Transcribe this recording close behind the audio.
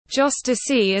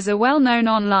Jostasy is a well-known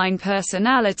online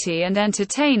personality and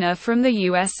entertainer from the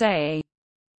USA.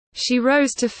 She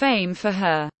rose to fame for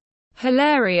her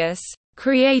hilarious,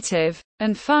 creative,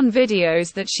 and fun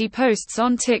videos that she posts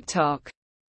on TikTok.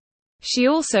 She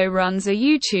also runs a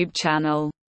YouTube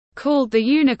channel called The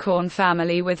Unicorn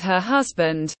Family with her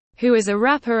husband, who is a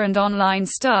rapper and online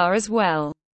star as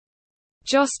well.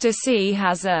 Jostasy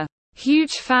has a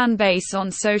huge fan base on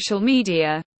social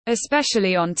media,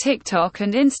 especially on TikTok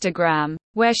and Instagram,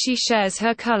 where she shares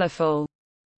her colorful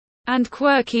and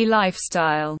quirky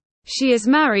lifestyle. She is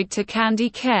married to Candy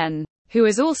Ken, who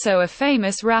is also a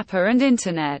famous rapper and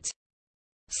internet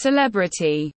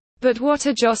celebrity. But what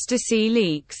are Jostasy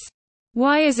leaks?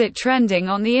 Why is it trending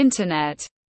on the internet?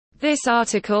 This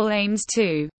article aims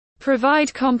to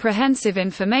provide comprehensive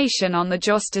information on the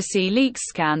Jostasy leaks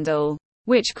scandal,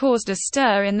 which caused a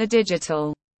stir in the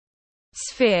digital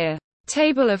sphere.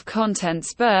 Table of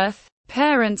contents: birth,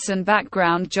 parents and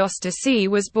background. Jostasy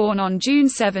was born on June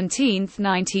 17,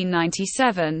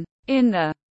 1997, in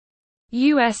the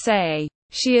USA.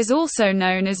 She is also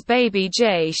known as Baby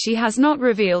J. She has not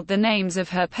revealed the names of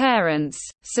her parents,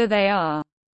 so they are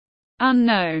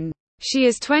unknown. She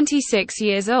is 26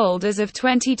 years old as of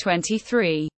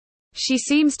 2023. She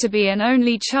seems to be an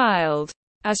only child,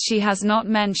 as she has not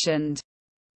mentioned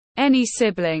any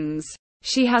siblings.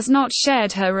 She has not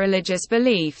shared her religious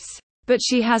beliefs, but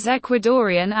she has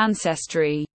Ecuadorian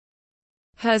ancestry.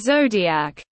 Her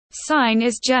zodiac sign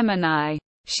is Gemini.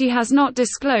 She has not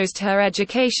disclosed her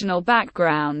educational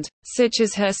background, such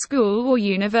as her school or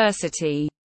university.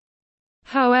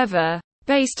 However,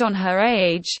 based on her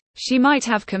age, she might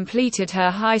have completed her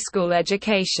high school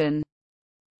education.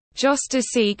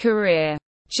 Jostasy career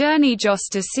journey.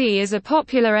 Jostasy is a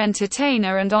popular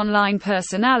entertainer and online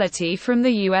personality from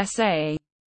the USA.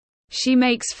 She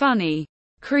makes funny,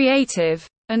 creative,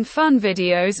 and fun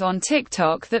videos on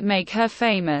TikTok that make her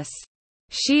famous.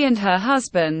 She and her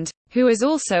husband, who is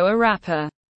also a rapper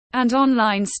and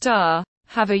online star,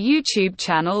 have a YouTube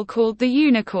channel called The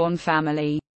Unicorn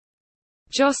Family.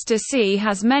 Jostasy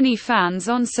has many fans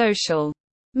on social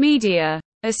media,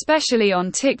 especially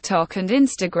on TikTok and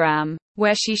Instagram,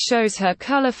 where she shows her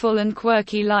colorful and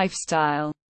quirky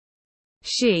lifestyle.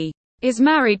 She is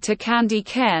married to Candy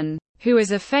Ken, who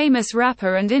is a famous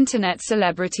rapper and internet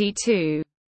celebrity too.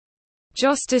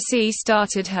 Jostasy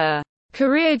started her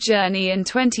career journey in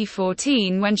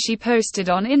 2014 when she posted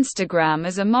on Instagram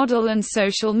as a model and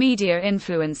social media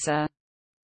influencer.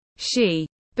 She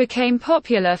became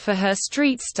popular for her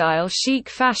street-style chic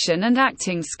fashion and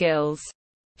acting skills.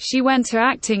 She went to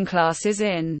acting classes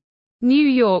in New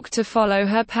York to follow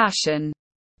her passion.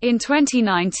 In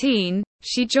 2019,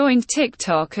 she joined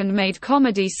TikTok and made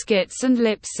comedy skits and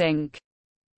lip-sync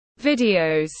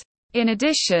videos. In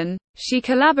addition, she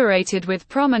collaborated with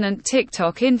prominent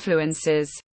TikTok influencers,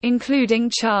 including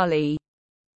Charli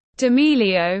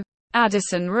D'Amelio,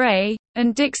 Addison Rae,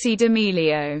 and Dixie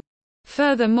D'Amelio.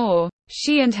 Furthermore,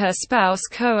 she and her spouse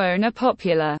co-own a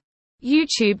popular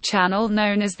YouTube channel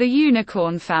known as The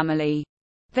Unicorn Family.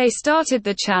 They started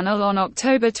the channel on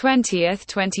October 20,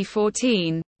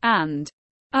 2014, and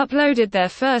uploaded their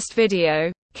first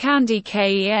video, Candy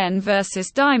Ken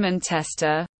vs. Diamond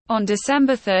Tester, on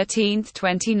December 13,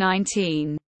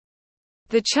 2019.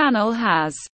 The channel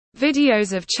has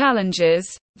videos of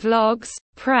challenges, vlogs,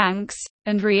 pranks,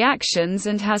 and reactions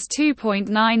and has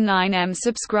 2.99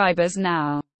 subscribers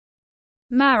now.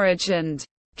 Marriage and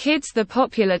kids. The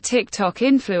popular TikTok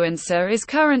influencer is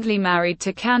currently married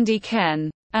to Candy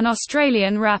Ken, an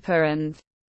Australian rapper and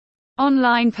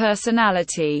online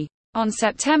personality. On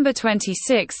September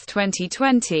 26,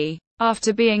 2020,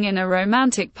 after being in a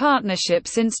romantic partnership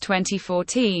since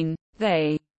 2014,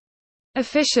 they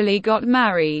officially got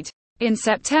married. In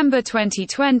September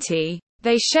 2020,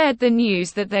 they shared the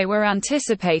news that they were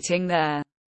anticipating their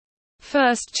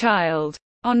first child.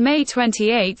 On May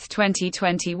 28,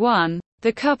 2021,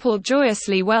 the couple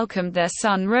joyously welcomed their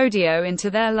son Rodeo into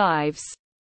their lives.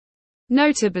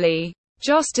 Notably,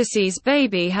 Jostasy's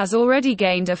baby has already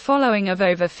gained a following of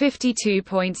over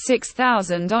 52.6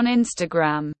 thousand on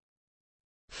Instagram,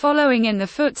 following in the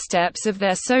footsteps of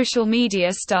their social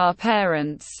media star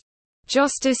parents.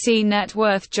 Jostasy net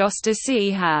worth.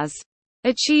 Jostasy has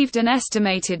achieved an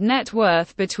estimated net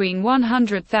worth between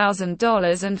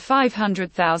 $100,000 and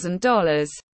 $500,000,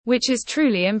 which is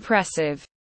truly impressive.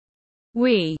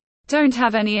 We don't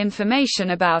have any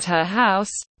information about her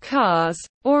house, cars,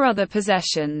 or other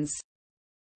possessions.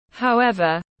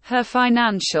 However, her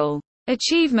financial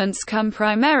achievements come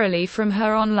primarily from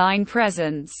her online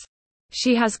presence.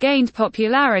 She has gained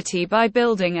popularity by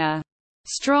building a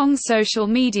strong social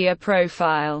media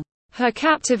profile. Her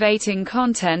captivating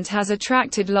content has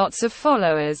attracted lots of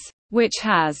followers, which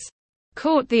has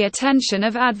caught the attention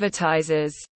of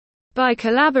advertisers. By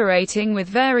collaborating with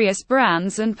various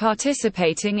brands and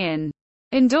participating in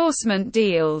endorsement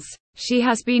deals, she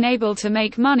has been able to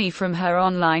make money from her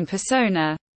online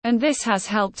persona, and this has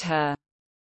helped her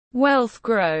wealth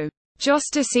grow.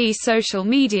 Jostasy social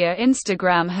media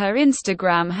Instagram. Her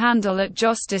Instagram handle at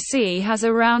Jostasy has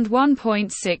around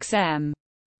 1.6 million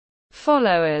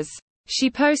followers. She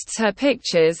posts her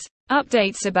pictures,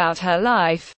 updates about her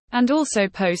life, and also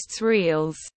posts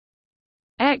reels.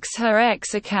 Her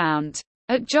X account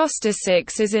at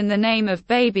Jostasy is in the name of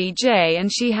Baby J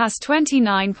and she has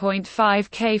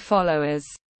 29.5k followers.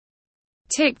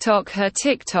 TikTok. Her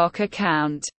TikTok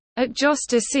account at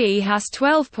Jostasy has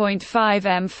 12.5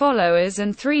 million followers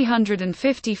and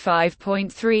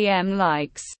 355.3 million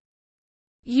likes.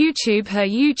 YouTube. Her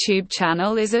YouTube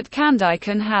channel is at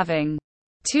Candicon, having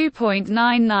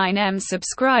 2.99 million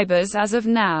subscribers as of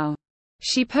now.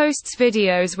 She posts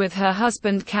videos with her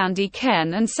husband Candy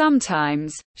Ken and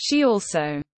sometimes, she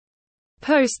also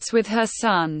posts with her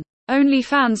son.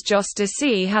 OnlyFans.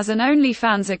 Jostasy has an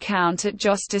OnlyFans account at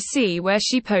Jostasy where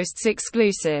she posts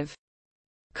exclusive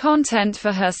content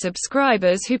for her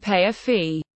subscribers who pay a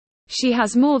fee. She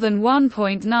has more than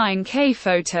 1.9k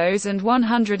photos and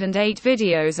 108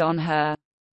 videos on her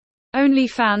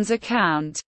OnlyFans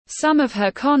account. Some of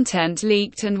her content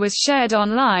leaked and was shared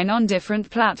online on different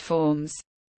platforms.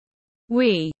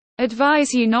 We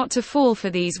advise you not to fall for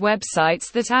these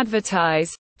websites that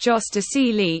advertise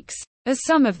Jostasy leaks, as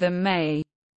some of them may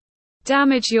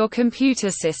damage your computer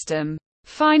system.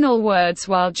 Final words.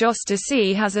 While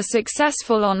Jostasy has a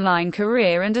successful online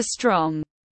career and a strong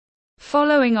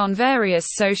following on various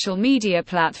social media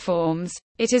platforms,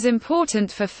 it is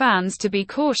important for fans to be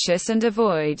cautious and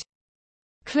avoid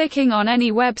clicking on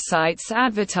any websites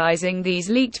advertising these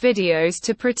leaked videos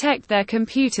to protect their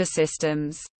computer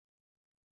systems.